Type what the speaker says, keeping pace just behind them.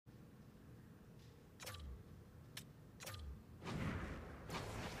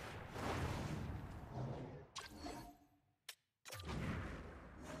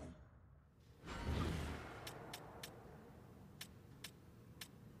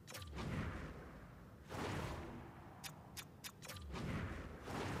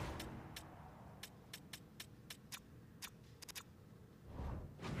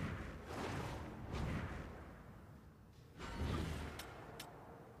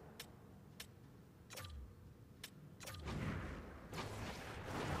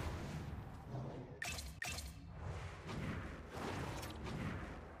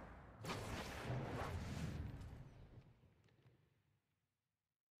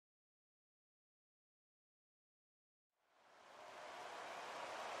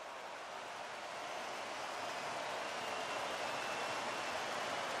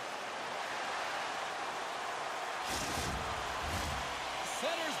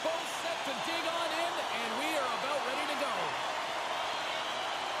both set to dig on in, and we are about ready to go.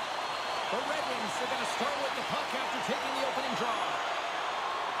 The Red Wings are going to start with the puck after taking the opening draw.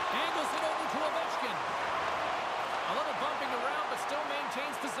 Angles it over to Ovechkin. A little bumping around, but still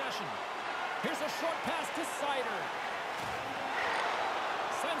maintains possession. Here's a short pass to Sider.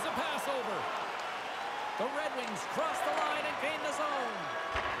 Sends a pass over. The Red Wings cross the line and gain the zone.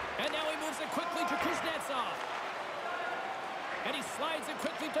 And now he moves it quickly to Kuznetsov. And he slides it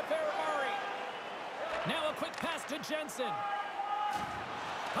quickly to Ferrari. Now a quick pass to Jensen.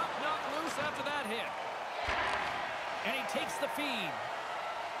 Puck knocked loose after that hit. And he takes the feed.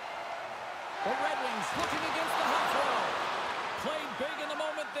 The Red Wings looking against the hot throw. Played big in the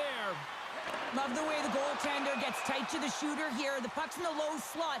moment there. Love the way the goaltender gets tight to the shooter here. The puck's in the low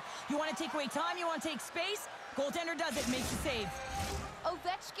slot. You want to take away time, you want to take space. Goaltender does it, makes the save.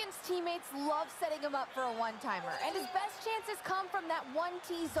 Ovechkin's teammates love setting him up for a one-timer, and his best chances come from that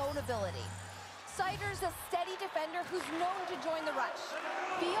 1T zone ability. Sider's a steady defender who's known to join the rush.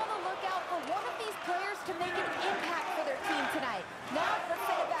 Be on the lookout for one of these players to make an impact for their team tonight. Now let's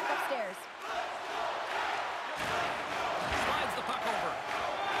send it back upstairs. Slides the puck over.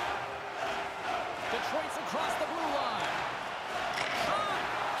 Detroit's across the blue line. Shot!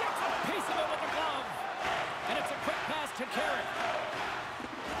 Gets a piece of it with the glove. And it's a quick pass to Carrick.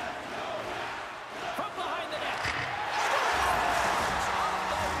 From behind the net.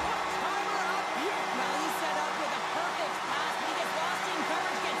 Well, he's set up with a perfect pass. He gets lost in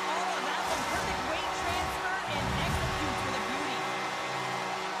coverage, gets all of that one. Perfect weight transfer and executes with a beauty.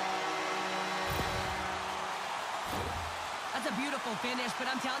 That's a beautiful finish, but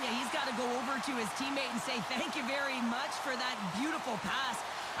I'm telling you, he's got to go over to his teammate and say thank you very much for that beautiful pass.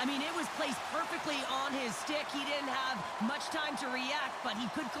 I mean, it was placed perfectly on his stick. He didn't have much time to react, but he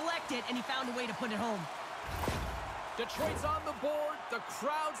could collect it, and he found a way to put it home. Detroit's on the board. The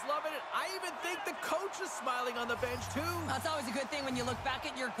crowd's loving it. I even think the coach is smiling on the bench, too. That's always a good thing when you look back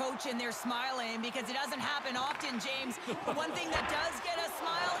at your coach and they're smiling, because it doesn't happen often, James. But one thing that does get a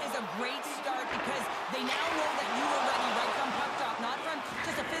smile is a great start, because they now know that you were ready right from puck drop, not from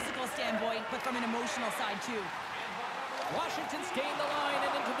just a physical standpoint, but from an emotional side, too. Washington's gained the line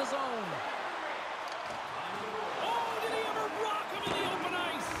and into the zone. Oh, did he ever rock him in the open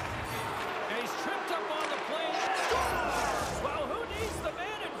ice? And he's tripped up on the play. Scores! Well, who needs the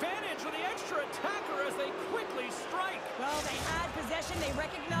man advantage with the extra attacker as they quickly strike? Well, they had possession, they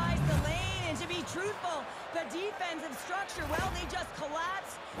recognized the lane, and to be truthful, the defensive structure, well, they just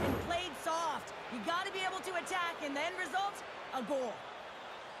collapsed and played soft. You got to be able to attack, and the end result, a goal.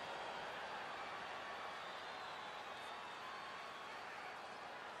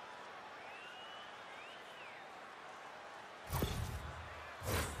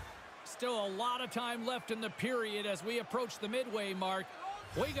 Still a lot of time left in the period as we approach the midway mark.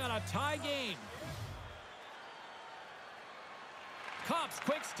 We got a tie game. Kopp's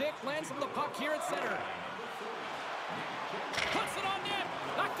quick stick lands on the puck here at center. Puts it on net.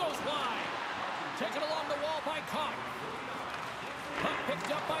 That goes wide. Taken along the wall by Kopp. Puck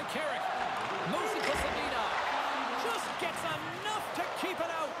picked up by Carrick. Moves it to Sabina. Just gets enough to keep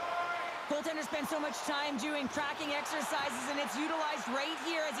it out. Goaltender spends so much time doing tracking exercises, and it's utilized right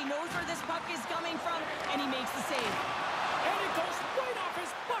here as he knows where this puck is coming from, and he makes the save. And it goes right off his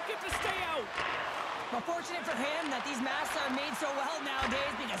bucket to stay out. Well, fortunate for him that these masks are made so well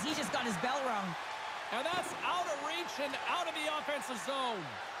nowadays, because he just got his bell rung. And that's out of reach and out of the offensive zone.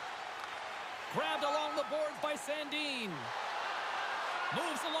 Grabbed along the boards by Sandin.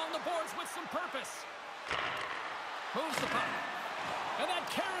 Moves along the boards with some purpose. Moves the puck. And that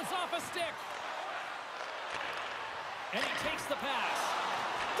carries off a stick. And he takes the pass.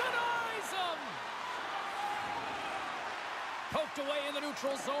 Denies him! Poked away in the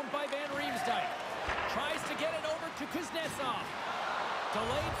neutral zone by Van Riemsdyk. Tries to get it over to Kuznetsov.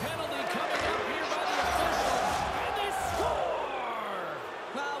 Delayed penalty coming up here by the officials. And they score!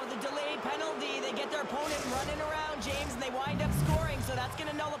 Well, with a delayed penalty, they get their opponent running around, James, and they wind up scoring. So that's going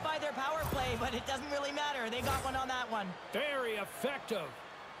to nullify their power play, but it doesn't really matter. They got one on that one. Very effective.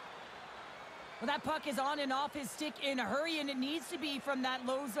 Well, that puck is on and off his stick in a hurry, and it needs to be from that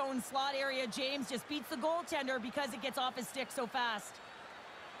low zone slot area. James just beats the goaltender because it gets off his stick so fast.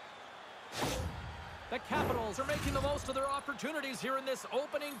 The Capitals are making the most of their opportunities here in this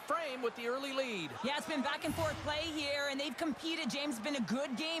opening frame with the early lead. Yeah, it's been back and forth play here, and they've competed. James, been a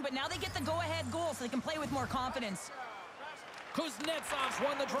good game, but now they get the go-ahead goal so they can play with more confidence. Kuznetsov's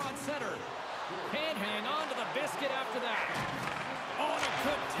won the draw at center. Can't hang on to the biscuit after that. Oh, and a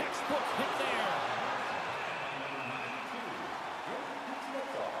good textbook hit there.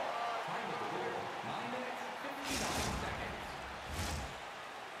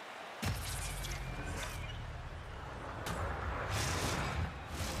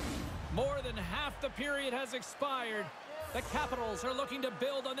 and half the period has expired. The Capitals are looking to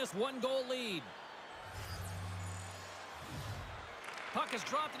build on this one-goal lead. Puck is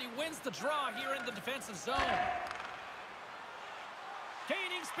dropped and he wins the draw here in the defensive zone.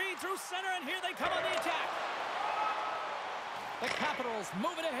 Gaining speed through center, and here they come on the attack. The Capitals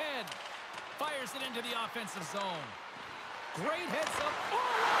move it ahead. Fires it into the offensive zone. Great heads up. Oh,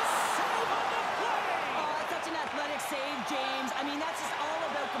 what a save on the play! Oh, such an athletic save, James. I mean, that's just all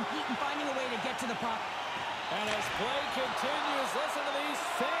about competing, finding a way to get to the puck. And as play continues, listen to these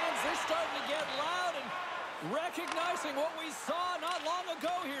fans. They're starting to get loud and recognizing what we saw not long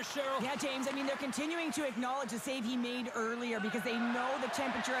ago here, Cheryl. Yeah, James, I mean, they're continuing to acknowledge the save he made earlier because they know the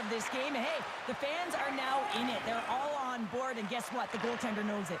temperature of this game. And hey, the fans are now in it. They're all on board, and guess what? The goaltender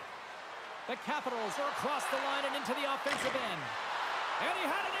knows it. The Capitals are across the line and into the offensive end. And he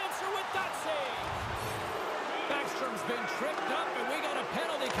had an answer with that save. Backstrom's been tripped up, and we got a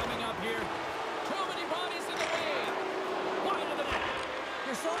penalty coming up here. Too many bodies in the way. Wide of the net.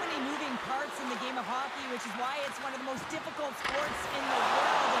 There's so many moving parts in the game of hockey, which is why it's one of the most difficult sports in the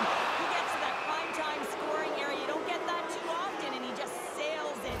world. And he gets to that prime-time scoring area. You don't get that too often, and he just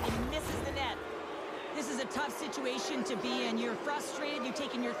sails it and misses the net. This is a tough situation to be in. You're frustrated. You've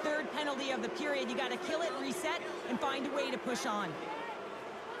taken your third penalty of the period. You got to kill it, reset, and find a way to push on.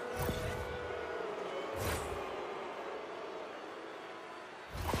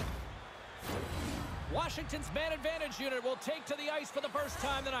 Washington's man advantage unit will take to the ice for the first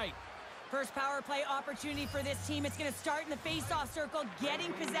time tonight. First power play opportunity for this team. It's going to start in the face-off circle,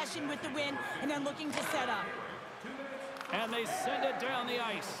 getting possession with the win, and then looking to set up. And they send it down the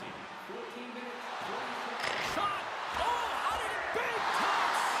ice. Shot! Oh, how did it big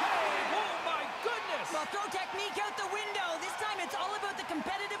time save? Oh, my goodness! Well, throw technique out the window. This time it's all about the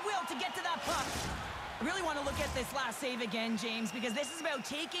competitive will to get to that puck. I really want to look at this last save again, James, because this is about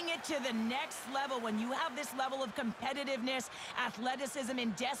taking it to the next level. When you have this level of competitiveness, athleticism,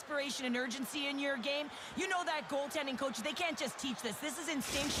 and desperation and urgency in your game, you know that goaltending coaches, they can't just teach this. This is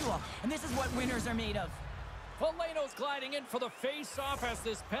instinctual, and this is what winners are made of. Foligno's gliding in for the face-off as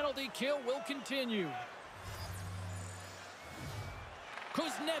this penalty kill will continue.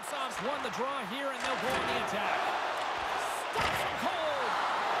 Kuznetsov's won the draw here, and they'll go on the attack. Stops him cold.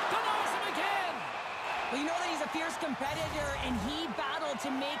 Denies him again. Well, you know that he's a fierce competitor, and he battled to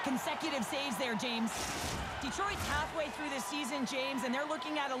make consecutive saves there, James. Detroit's halfway through the season, James, and they're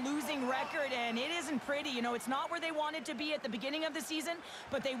looking at a losing record, and it isn't pretty. You know, it's not where they wanted to be at the beginning of the season,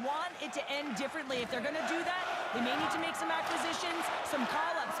 but they want it to end differently. If they're going to do that, they may need to make some acquisitions, some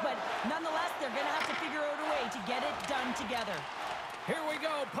call-ups, but nonetheless, they're going to have to figure out a way to get it done together. Here we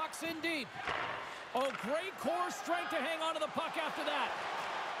go. Puck's in deep. Oh, great core strength to hang on to the puck after that.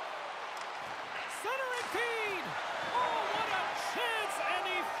 Centering feed. Oh, what a chance, and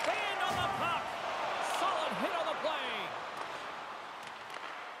he fanned on the puck. Solid hit on the play.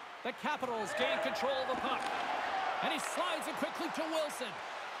 The Capitals gain control of the puck. And he slides it quickly to Wilson.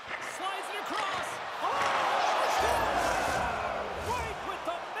 Slides it across. Oh, right with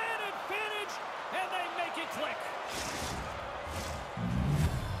the man advantage, and they make it click.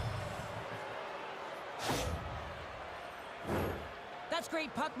 That's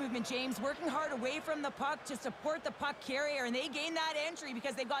great puck movement, James. Working hard away from the puck to support the puck carrier, and they gain that entry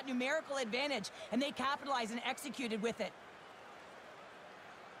because they've got numerical advantage, and they capitalized and executed with it.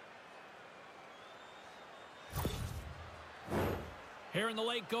 Here in the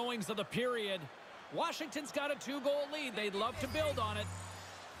late goings of the period, Washington's got a 2-goal lead. They'd love to build on it.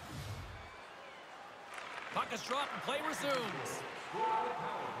 Puck is dropped and play resumes.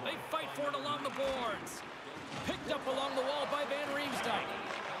 They fight for it along the boards. Picked up along the wall by Van Riemsdyk.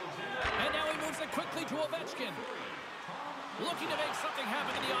 And now he moves it quickly to Ovechkin. Looking to make something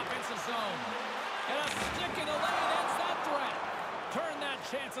happen in the offensive zone. And a stick in the lane ends that threat. Turn that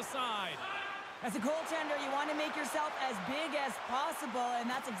chance aside. As a goaltender, you want to make yourself as big as possible, and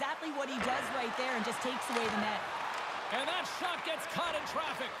that's exactly what he does right there and just takes away the net. And that shot gets caught in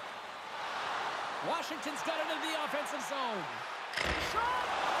traffic. Washington's got it into the offensive zone. Shot!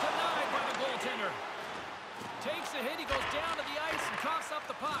 Denied by the goaltender. Takes a hit, he goes down to the ice and coughs up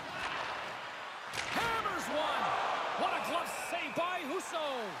the puck. Hammers one! What a glove save by Husso!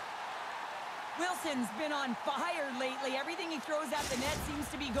 Wilson's been on fire lately. Everything he throws at the net seems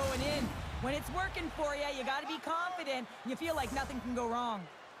to be going in. When it's working for you, you got to be confident. You feel like nothing can go wrong.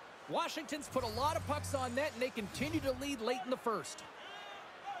 Washington's put a lot of pucks on net, and they continue to lead late in the first.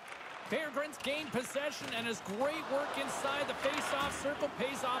 Bear Grylls gained possession, and his great work inside the face-off circle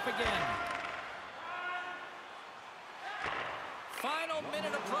pays off again. Final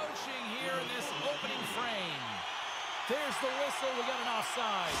minute approaching here in this opening frame. There's the whistle. We got an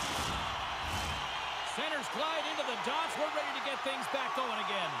offside. Centers glide into the dots. We're ready to get things back going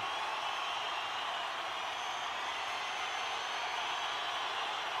again.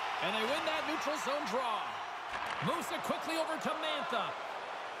 And they win that neutral zone draw. Moves it quickly over to Mantha.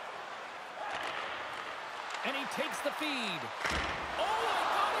 And he takes the feed. Oh, I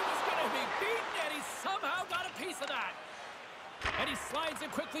thought he was going to be beaten, and he somehow got a piece of that. And he slides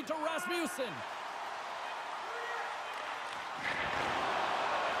it quickly to Rasmussen.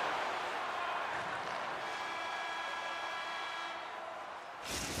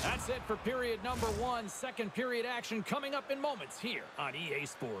 That's it for period number 1. Second period action coming up in moments here on EA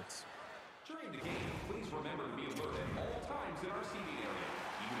Sports. During the game, please remember to be alert at all times in our seating area,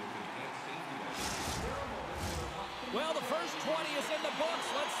 even if we can't safety measures. Well, the first 20 is in the books.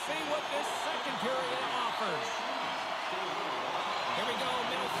 Let's see what this second period offers. Here we go,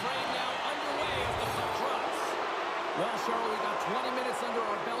 middle frame now underway as the puck drops. Well, Cheryl, we got 20 minutes under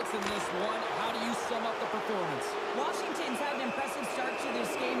our belts in this one. How do you sum up the performance? Washington's had an impressive start to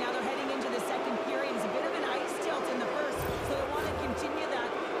this game. Now they're heading into the second period. It's a bit of an ice tilt in the first, so they want to continue that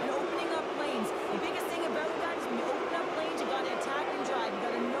and opening up lanes. The biggest thing about that is when you open up lanes, you got to attack and drive. You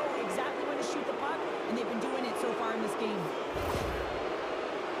got to know exactly when to shoot the puck, and they've been doing it so far in this game.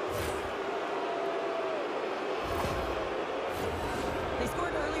 They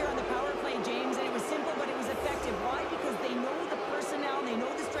scored earlier on the power play, James, and it was simple, but it was effective. Why? Because they know the personnel, they know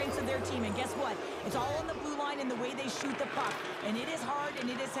the strengths of their team, and guess what? It's all on the blue line in the way they shoot the puck, and it is hard and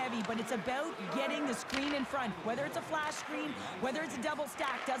it is heavy, but it's about getting the screen in front. Whether it's a flash screen, whether it's a double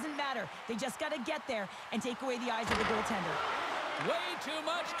stack, doesn't matter. They just got to get there and take away the eyes of the goaltender. Way too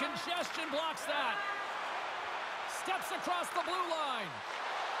much congestion blocks that. Steps across the blue line,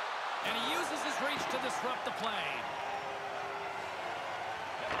 and he uses his reach to disrupt the play.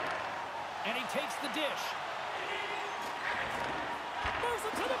 And he takes the dish. Moves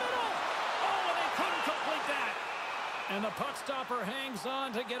it to the middle. Oh, and they couldn't complete that. And the puck stopper hangs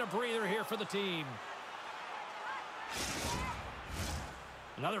on to get a breather here for the team.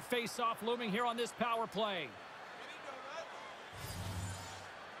 Another face-off looming here on this power play.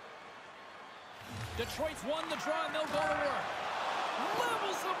 Detroit's won the draw, and they'll go to work.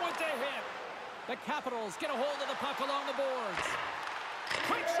 Levels them with the hit. The Capitals get a hold of the puck along the boards.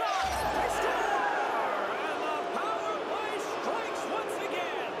 Quick shot! They score! And the power play strikes once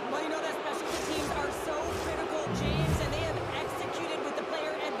again. Well, you know that special teams are so critical, James, and they have executed with the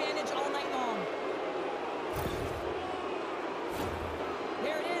player advantage all night long.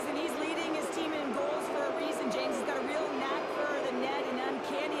 There it is, and he's leading his team in goals for a reason, James. He's got a real knack for the net and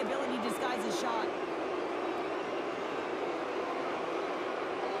uncanny ability to disguise his shot.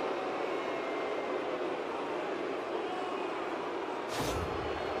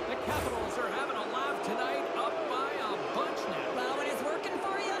 Capitals are having a laugh tonight, up by a bunch now. Well, when it's working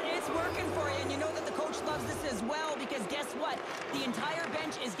for you, it's working for you. And you know that the coach loves this as well, because guess what? The entire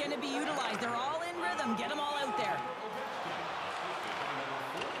bench is going to be utilized. They're all in rhythm. Get them all out there.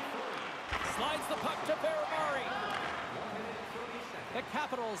 Slides the puck to Ferrari. The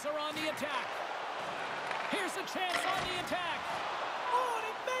Capitals are on the attack. Here's a chance on the attack. Oh, and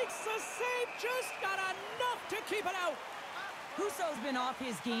he makes the save. Just got enough to keep it out. Husso's been off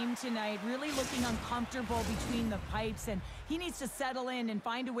his game tonight, really looking uncomfortable between the pipes, and he needs to settle in and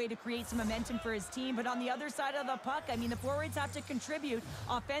find a way to create some momentum for his team. But on the other side of the puck, I mean, the forwards have to contribute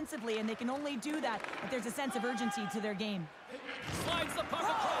offensively, and they can only do that if there's a sense of urgency to their game. Slides the puck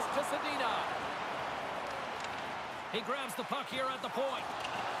across to Sedina. He grabs the puck here at the point,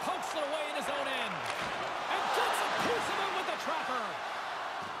 pokes it away in his own end, and gets a piece of it with the trapper.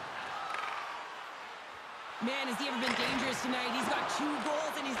 Man, has he ever been dangerous tonight. He's got 2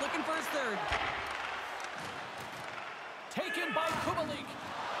 goals, and he's looking for his third. Taken by Kubalik.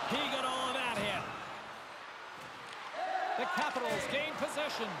 He got all of that hit. The Capitals gain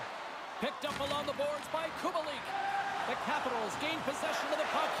possession. Picked up along the boards by Kubalik. The Capitals gain possession of the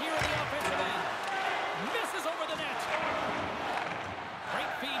puck here in the offensive end. Misses over the net.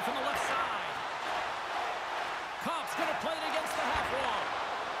 Great feed from the left side. Kopp's going to play it against the half wall.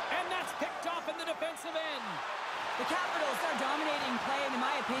 And that's picked off in the defensive end. The Capitals are dominating play, and in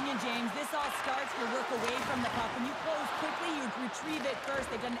my opinion, James, this all starts your work away from the puck. When you close quickly, you retrieve it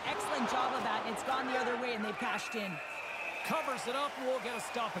first. They've done an excellent job of that, and it's gone the other way, and they've cashed in. Covers it up, and we'll get a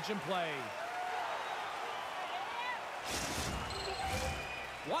stoppage in play.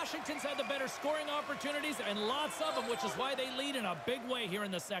 Washington's had the better scoring opportunities, and lots of them, which is why they lead in a big way here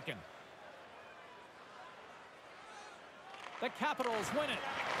in the second. The Capitals win it.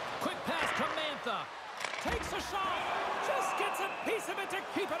 Quick pass to Mantha. Takes a shot. Just gets a piece of it to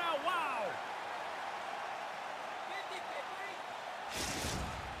keep it out. Wow.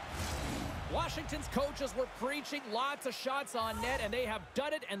 Washington's coaches were preaching lots of shots on net, and they have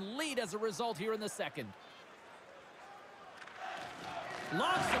done it and lead as a result here in the second.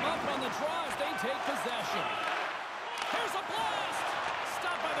 Locks them up on the draw as they take possession. Here's a blast!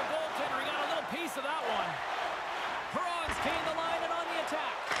 Stopped by the goaltender. He got a little piece of that one. Perron's gained the line and on the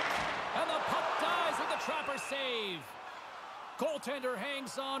attack. And the puck dies with the Trapper save. Goaltender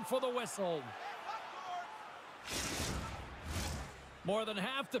hangs on for the whistle. More than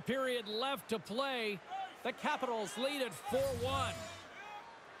half the period left to play. The Capitals lead at 4-1.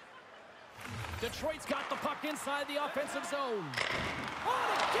 Detroit's got the puck inside the offensive zone.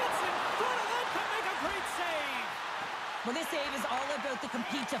 Oh, it gets in front of that to make a great save. Well, this save is all about the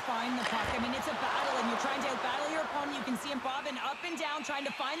compete to find the puck. I mean, it's a battle, and you're trying to outbattle your opponent. You can see him bobbing up and down, trying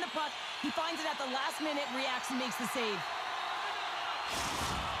to find the puck. He finds it at the last minute, reacts, and makes the save.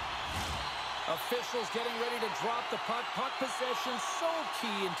 Officials getting ready to drop the puck. Puck possession so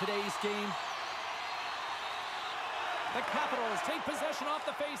key in today's game. The Capitals take possession off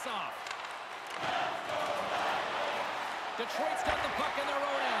the faceoff. Detroit's got the puck in their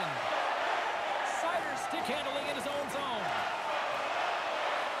own end. Sider stick handling in his own zone.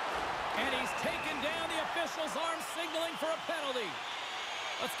 And he's taken down. The official's arm signaling for a penalty.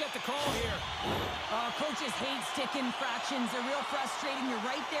 Let's get the call here. Coaches hate stick infractions. They're real frustrating. You're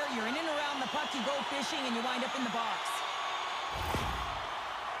right there. You're in and around the puck. You go fishing, and you wind up in the box.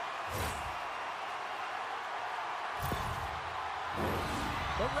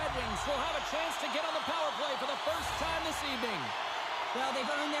 The Red Wings will have a chance to get on the power play for the first time this evening. Well, they've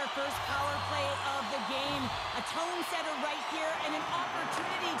earned their first power play of the game. A tone setter right here, and an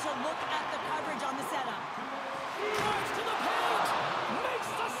opportunity to look at the coverage on the setup. Drives to the paint! Makes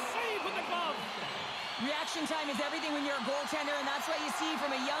the save with the glove! Reaction time is everything when you're a goaltender, and that's why you see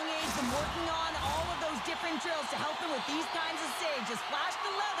from a young age them working on all of those different drills to help them with these kinds of saves. Just flash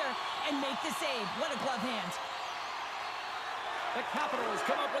the leather and make the save. What a glove hand. The Capitals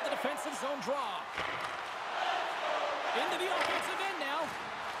come up with the defensive zone draw. Into the offensive end now.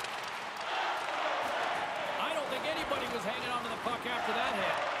 I don't think anybody was hanging on to the puck after that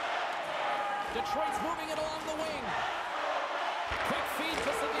hit. Detroit's moving it along the wing. Quick feed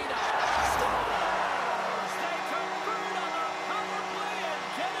to Saison. Scores! They convert on their power play and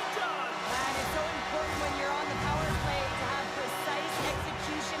get it done. And it's so important when you're on the power play to have precise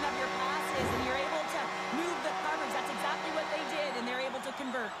execution of your passes, and you're able to move the coverage. That's exactly what they did, and they're able to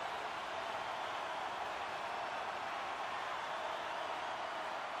convert.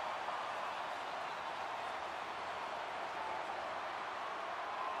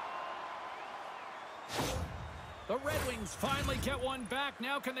 The Red Wings finally get one back.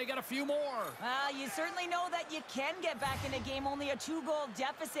 Now can they get a few more? You certainly know that you can get back in a game, only a 2-goal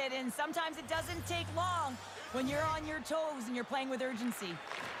deficit, and sometimes it doesn't take long when you're on your toes and you're playing with urgency.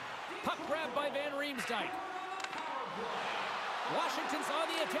 Puck grabbed by Van Riemsdyk. Washington's on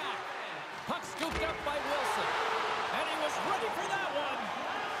the attack. Puck scooped up by Wilson. And he was ready for that one.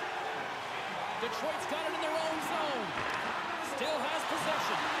 Detroit's got it in their own zone. Still has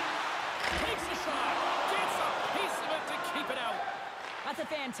possession. Takes a shot. Gets a piece of it to keep it out. That's a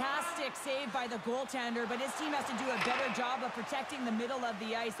fantastic save by the goaltender, but his team has to do a better job of protecting the middle of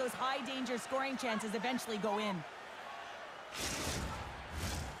the ice. Those high-danger scoring chances eventually go in.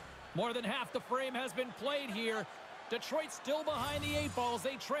 More than half the frame has been played here. Detroit still behind the 8 balls.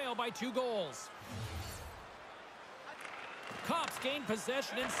 They trail by 2 goals. Cops gain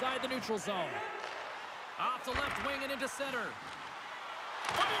possession inside the neutral zone. Off the left wing and into center.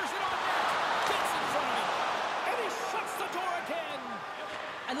 Fires it on net. Gets in front of it. And he shuts the door again.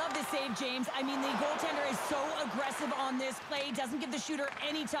 I love this save, James. I mean, the goaltender is so aggressive on this play. Doesn't give the shooter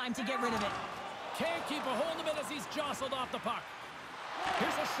any time to get rid of it. Can't keep a hold of it as he's jostled off the puck.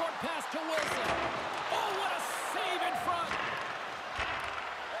 Here's a short pass to Wilson. Oh, what a save in front.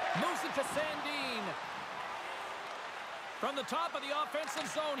 Moves it to Sandin. From the top of the offensive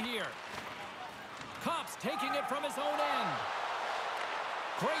zone here. Cops taking it from his own end.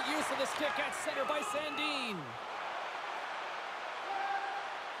 Great use of the stick at center by Sandin.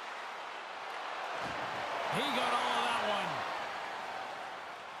 He got all of that one.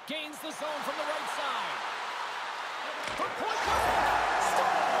 Gains the zone from the right side. For point guard.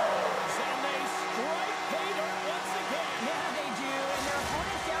 Scores! And they strike pay dirt once again. Yeah, they do. And their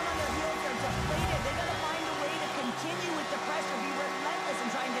opponents down on their heels are deflated. They got to find a way to continue with the pressure, be relentless, and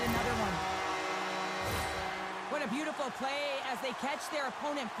try and get another one. What a beautiful play as they catch their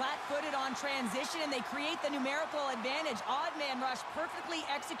opponent flat-footed on transition, and they create the numerical advantage. Odd man rush, perfectly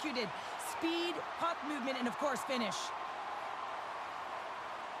executed. Speed, puck movement, and of course, finish.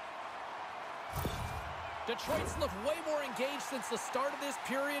 Detroit's looked way more engaged since the start of this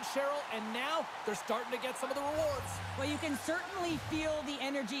period, Cheryl, and now they're starting to get some of the rewards. Well, you can certainly feel the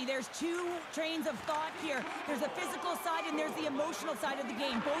energy. There's two trains of thought here. There's the physical side and there's the emotional side of the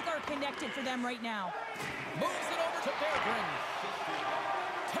game. Both are connected for them right now. Moves it over to Berggren.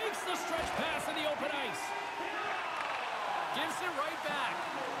 Takes the stretch pass in the open ice. Gives it right back.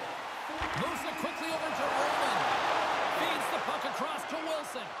 Moves it quickly over to Roman. Feeds the puck across to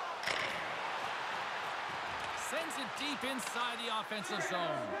Wilson. Sends it deep inside the offensive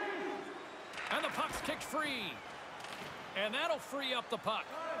zone. And the puck's kicked free. And that'll free up the puck.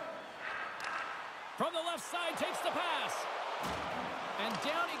 From the left side, takes the pass. And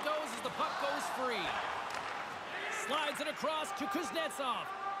down he goes as the puck goes free. Slides it across to Kuznetsov.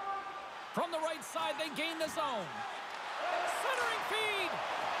 From the right side, they gain the zone. Centering feed.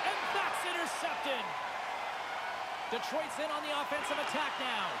 And that's intercepted. Detroit's in on the offensive attack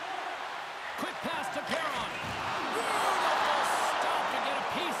now. Quick pass to Perron. Beautiful stop to get a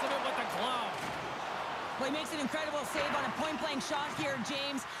piece of it with the glove. Well, he makes an incredible save on a point-blank shot here,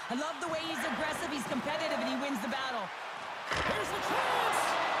 James. I love the way he's aggressive, he's competitive, and he wins the battle. Here's the chance!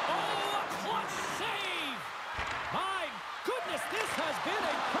 Oh, a clutch save! My goodness, this has been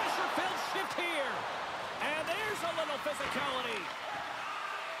a pressure-filled shift here. And there's a little physicality.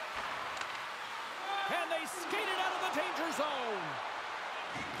 And they skated out of the danger zone.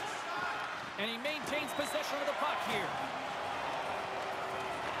 And he maintains possession of the puck here.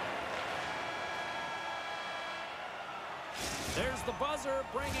 There's the buzzer,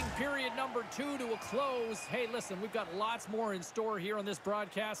 bringing period number 2 to a close. Hey, listen, we've got lots more in store here on this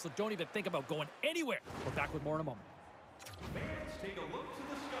broadcast, so don't even think about going anywhere. We're back with more in a moment. Fans, take a look to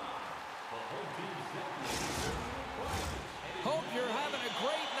the sky. The home team's Hope you're having a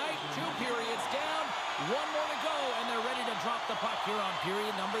great night. 2 periods down, 1 more to go, and they're ready to drop the puck here on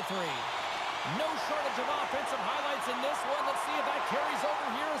period number 3. No shortage of offensive highlights in this one. Let's see if that carries over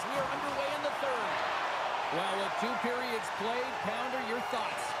here as we are underway in the 3rd. Well, with 2 periods played, Pounder, your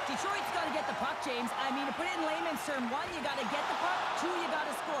thoughts? Detroit's got to get the puck, James. I mean, to put it in layman's term, 1, you got to get the puck. 2, you got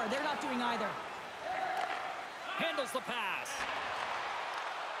to score. They're not doing either. Handles the pass.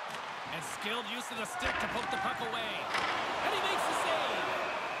 And skilled use of the stick to poke the puck away. And he makes the save.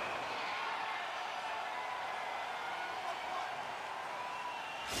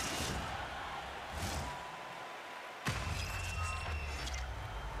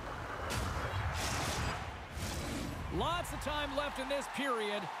 Lots of time left in this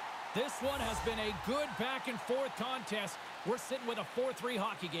period. This one has been a good back-and-forth contest. We're sitting with a 4-3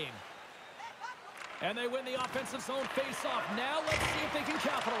 hockey game. And they win the offensive zone face-off. Now let's see if they can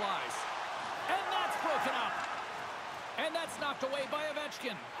capitalize. And that's broken up. And that's knocked away by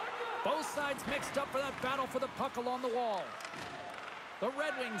Ovechkin. Both sides mixed up for that battle for the puck along the wall. The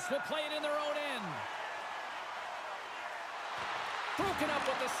Red Wings will play it in their own end. Broken up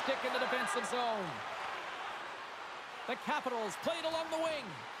with the stick in the defensive zone. The Capitals play it along the wing.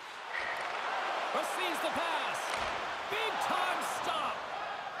 Receives the pass. Big time stop.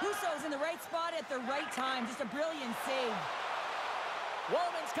 Husso's in the right spot at the right time. Just a brilliant save.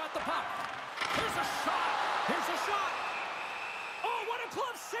 Wallman's got the puck. Here's a shot. Here's a shot. Oh, what a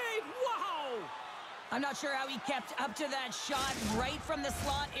glove save. Wow. I'm not sure how he kept up to that shot right from the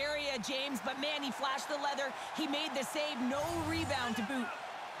slot area, James, but man, he flashed the leather. He made the save. No rebound to boot.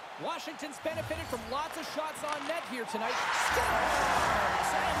 Washington's benefited from lots of shots on net here tonight. Scores!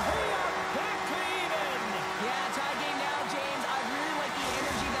 And we are back to even. Yeah, tie game now, James. I really like the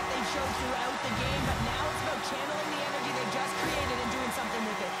energy that they showed throughout the game, but now it's about channeling the energy they just created and doing something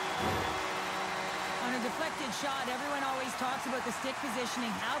with it. On a deflected shot, everyone always talks about the stick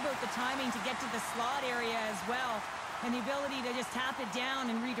positioning. How about the timing to get to the slot area as well, and the ability to just tap it down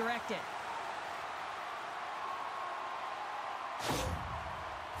and redirect it.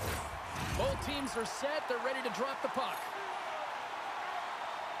 Both teams are set. They're ready to drop the puck.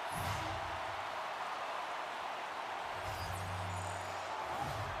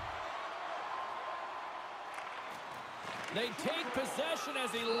 They take possession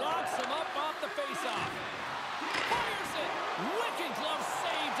as he locks him up off the faceoff. Fires it. Wicked glove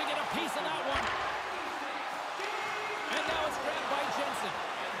save to get a piece of that one. And now it's grabbed by Jensen.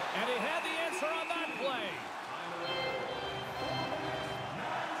 And he had the answer on that play.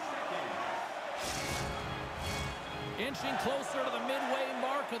 Inching closer to the midway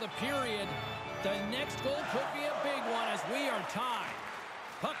mark of the period. The next goal could be a big one as we are tied.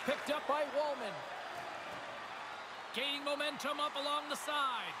 Puck picked up by Wallman. Gaining momentum up along the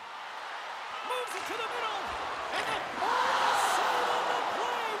side. Moves it to the middle. And the save on the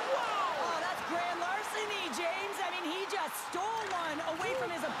play. Wow! Oh, that's grand larceny, James. I mean, he just stole one away from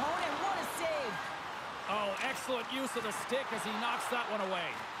his opponent. What a save. A Excellent use of the stick as he knocks that one away.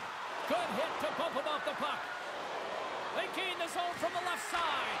 Good hit to bump him off the puck. They gain the zone from the left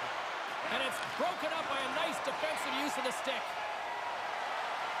side. And it's broken up by a nice defensive use of the stick.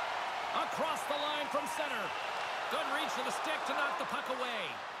 Across the line from center. Good reach of the stick to knock the puck away.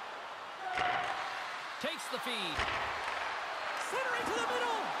 Takes the feed. Centering to the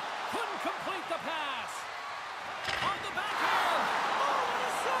middle. Couldn't complete the pass. On the backhand. Oh, what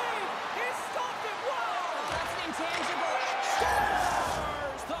a save. He stopped it. Wow. That's an intangible.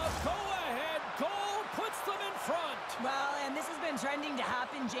 Scores the go-ahead goal. Puts them in front. Well, and this has been trending to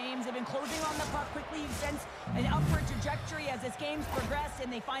happen, James. They've been closing on the puck quickly. You sense an upward trajectory as this game's progressed,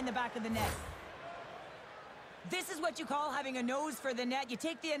 and they find the back of the net. This is what you call having a nose for the net. You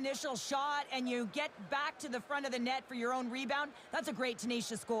take the initial shot, and you get back to the front of the net for your own rebound. That's a great,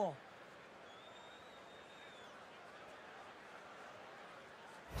 tenacious goal.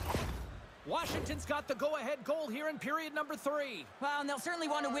 Washington's got the go-ahead goal here in period number 3. Well, and they'll certainly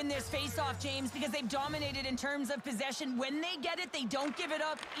want to win this face-off, James, because they've dominated in terms of possession. When they get it, they don't give it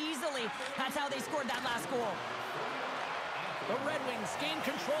up easily. That's how they scored that last goal. The Red Wings gain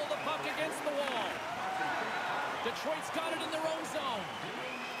control of the puck against the wall. Detroit's got it in their own zone.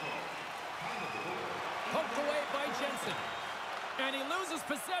 Poked away by Jensen. And he loses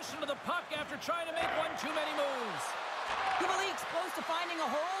possession of the puck after trying to make one too many moves. Kubalik's close to finding a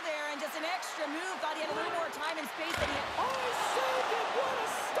hole there, and just an extra move. Thought he had a little more time and space than he had. Oh, he saved it! What a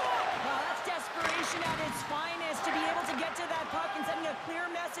stop! Well, that's desperation at its finest, to be able to get to that puck and sending a clear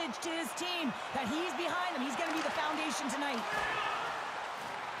message to his team that he's behind him. He's going to be the foundation tonight.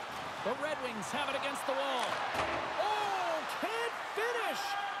 The Red Wings have it against the wall. Oh, can't finish!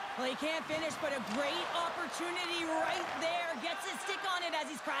 Well, he can't finish, but a great opportunity right there. Gets his stick on it as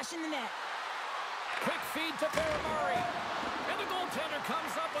he's crashing the net. Quick feed to Murray. And the goaltender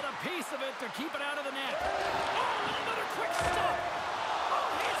comes up with a piece of it to keep it out of the net. Oh, and another quick stop. Oh,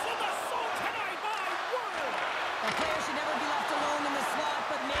 he's in the zone tonight, my word! The player should never be left alone in the slot,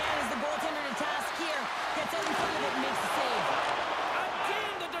 but man, is the goaltender to task here. Gets out in front of it and makes the save.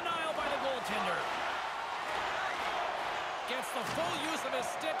 Again, the denial by the goaltender. Gets the full use of his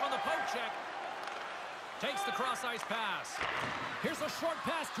stick on the poke check. Takes the cross-ice pass. Here's a short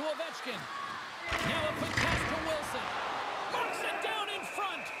pass to Ovechkin. Now a quick pass to Wilson. Marks it down in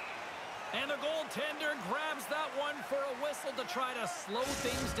front. And the goaltender grabs that one for a whistle to try to slow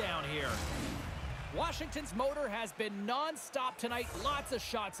things down here. Washington's motor has been non-stop tonight. Lots of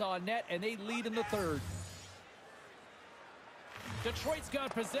shots on net, and they lead in the third. Detroit's got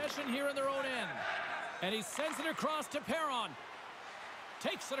possession here in their own end. And he sends it across to Perron.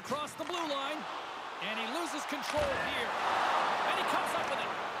 Takes it across the blue line. And he loses control here. And he comes up with it.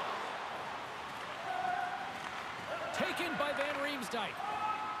 Taken by Van Riemsdyk.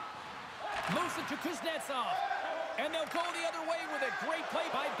 Moves it to Kuznetsov. And they'll go the other way with a great play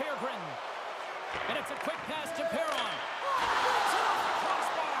by Berggren. And it's a quick pass to Perron.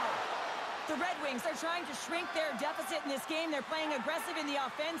 Crossbar. The Red Wings are trying to shrink their deficit in this game. They're playing aggressive in the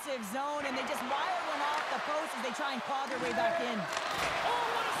offensive zone, and they just wire one off the post as they try and claw their way back in. Oh,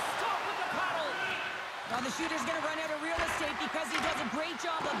 what a stop with the paddle. Well, the shooter's going to run out of real estate because he does a great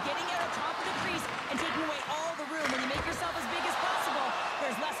job of getting out on top of the crease and taking away all the room. When you make yourself as big as possible,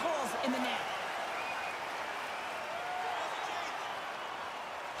 there's less holes in the net.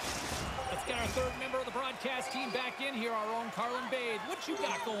 Let's get our third member of the broadcast team back in here, our own Carlin Bade. What you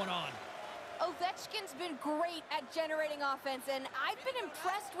got going on? Ovechkin's been great at generating offense, and I've been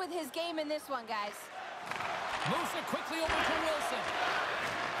impressed with his game in this one, guys. Moves it quickly over to Wilson.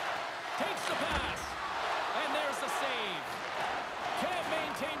 Takes the pass. And there's the save. Can't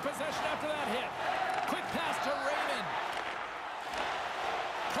maintain possession after that hit. Quick pass to Raymond.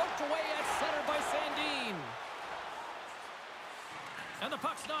 Poked away at center by Sandin. And the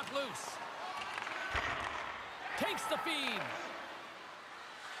puck's knocked loose. Takes the feed.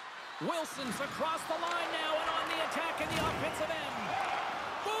 Wilson's across the line now and on the attack in the offensive end.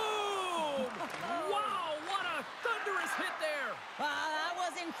 Boom! Wow, what a thunderous hit there. That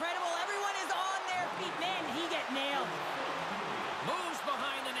was incredible. Everyone is on their feet. Man, did he get nailed. Moves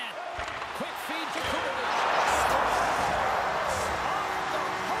behind the net. Quick feed to Kubalik.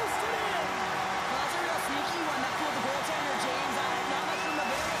 Posted in. Well, that's a real sneaky one that fooled the goaltender, James. Not much room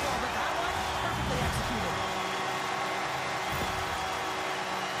available, but that one, perfectly executed.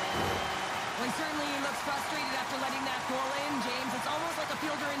 Well, he certainly looks frustrated after letting that goal in, James. It's almost like a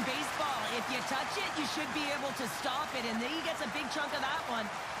fielder in baseball. If you touch it, you should be able to stop it, and then he gets a big chunk of that one.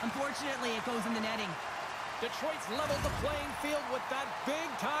 Unfortunately, it goes in the netting. Detroit's leveled the playing field with that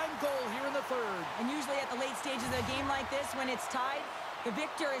big-time goal here in the third. And usually at the late stages of a game like this, when it's tied, The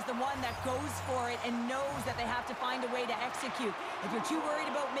victor is the one that goes for it and knows that they have to find a way to execute. If you're too worried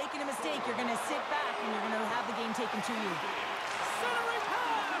about making a mistake, you're going to sit back and you're going to have the game taken to you. Centering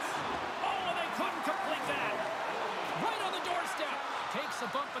pass! Oh, and they couldn't complete that. Right on the doorstep. Takes a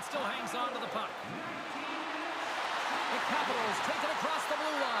bump, but still hangs on to the puck. The Capitals take it across the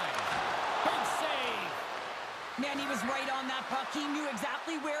blue line. Big save. Man, he was right on that puck. He knew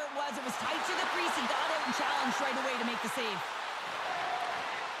exactly where it was. It was tight to the crease. He got out and challenged right away to make the save.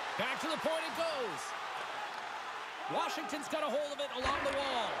 Back to the point it goes. Washington's got a hold of it along the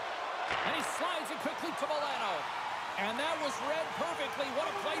wall. And he slides it quickly to Milano. And that was read perfectly.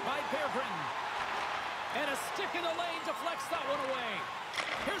 What a play by Berggren. And a stick in the lane deflects that one away.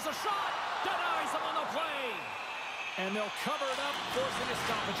 Here's a shot. Denies him on the play. And they'll cover it up, forcing a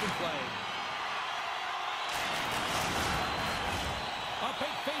stoppage in play. A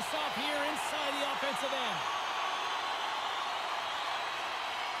big face-off here inside the offensive end.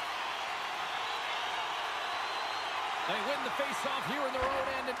 They win the face-off here in their own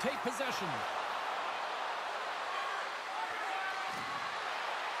end and take possession.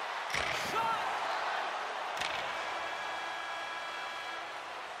 Shot!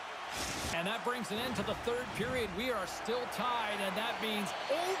 And that brings an end to the third period. We are still tied, and that means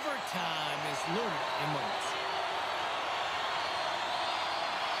overtime is looming in moments.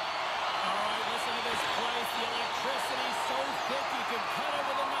 All right, listen to this place. The electricity's so thick you can cut it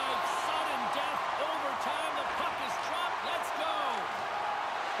with a knife. Sudden death, overtime. The puck is dropped. Let's go.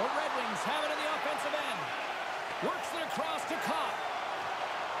 The Red Wings have it in the offensive end. Works it across to Kopp.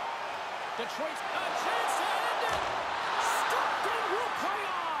 Detroit's a chance to end it. Stopped and will play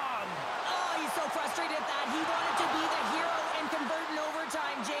on. Oh, he's so frustrated at that. He wanted to be the hero and convert in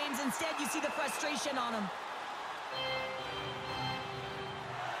overtime, James. Instead, you see the frustration on him.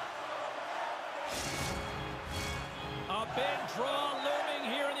 A big draw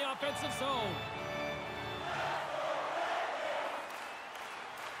looming here in the offensive zone.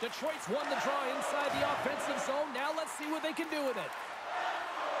 Detroit's won the draw inside the offensive zone. Now let's see what they can do with it.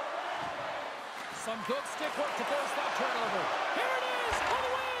 Some good stick work to force that turnover. Here it is for the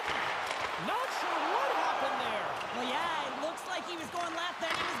win! Not sure what happened there. Well, yeah, it looks like he was going left,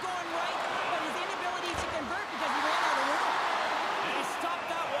 then he was going right, but his inability to convert because he ran out of room. And he stopped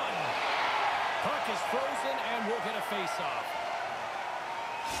that one. Puck is frozen and we'll get a face-off.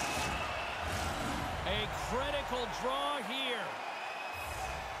 A critical draw here.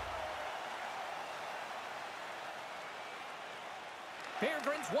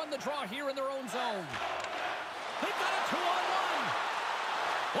 Berggren's won the draw here in their own zone. They've got a 2-on-1.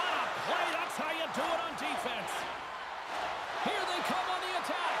 What a play. That's how you do it on defense. Here they come on the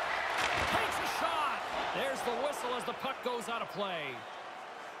attack. Takes a shot. There's the whistle as the puck goes out of play.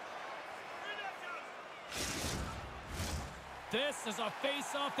 This is a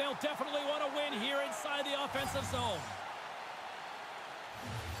face-off they'll definitely want to win here inside the offensive zone.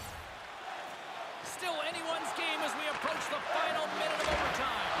 Still anyone's game as we approach the final minute of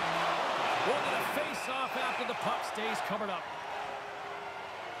overtime. We're going to face off after the puck stays covered up.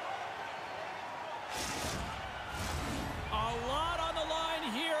 A lot on the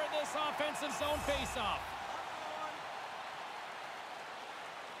line here in this offensive zone face-off.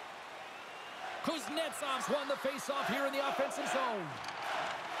 Kuznetsov's won the face-off here in the offensive zone.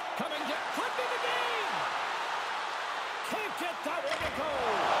 Coming down, could be the game! Can't get that one to go!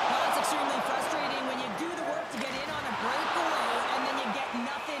 Well, it's extremely frustrating when you do the work to get in on a breakaway and then you get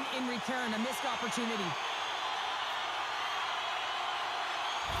nothing in return, a missed opportunity.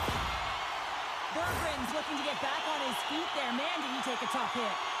 Berggren's looking to get back on his feet there. Man, did he take a tough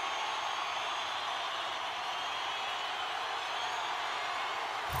hit.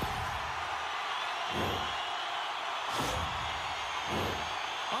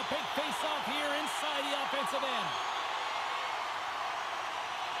 A big face-off here inside the offensive end.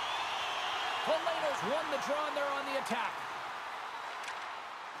 Polato's won the draw and they're on the attack.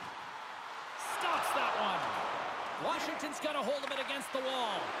 Stops that one. Washington's got a hold of it against the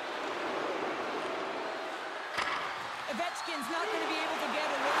wall. Ovechkin's not going to be able to get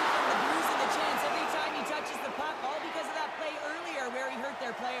away from the Blues and the chance every time he touches the puck, all because of that play earlier where he hurt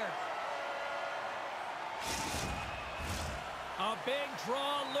their player. A big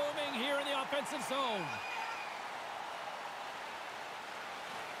draw looming here in the offensive zone.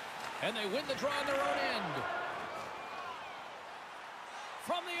 And they win the draw on their own end.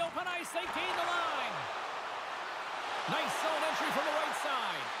 From the open ice, they gain the line. Nice zone entry from the right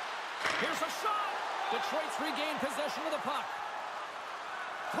side. Here's a shot. Detroit's regained possession of the puck.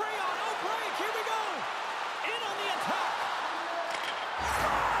 3-on-0 break. Here we go. In on the attack.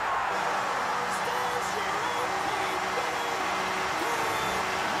 Stars your own team winner.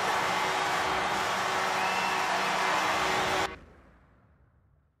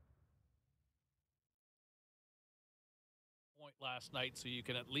 last night, so you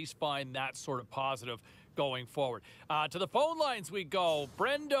can at least find that sort of positive going forward. To the phone lines we go.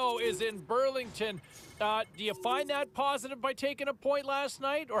 Brendo is in Burlington. Do you find that positive by taking a point last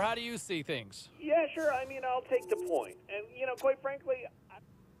night, or how do you see things? Yeah, sure. I mean, I'll take the point. And, you know, quite frankly,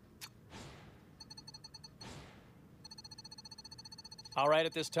 All right,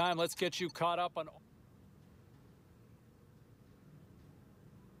 at this time, let's get you caught up on...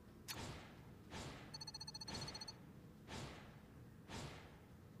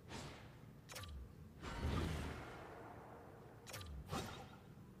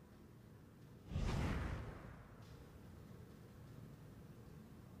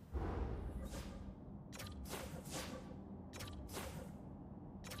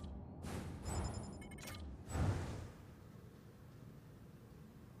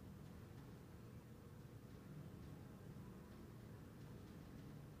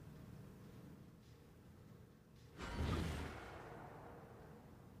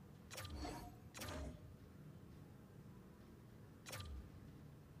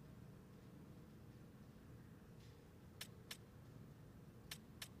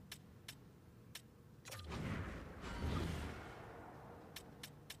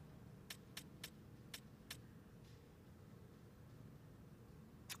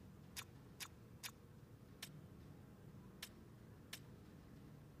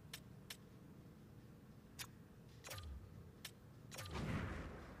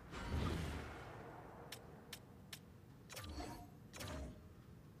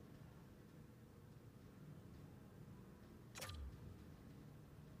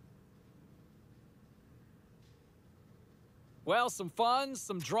 Well, some fun,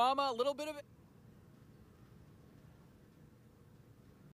 some drama, a little bit of it.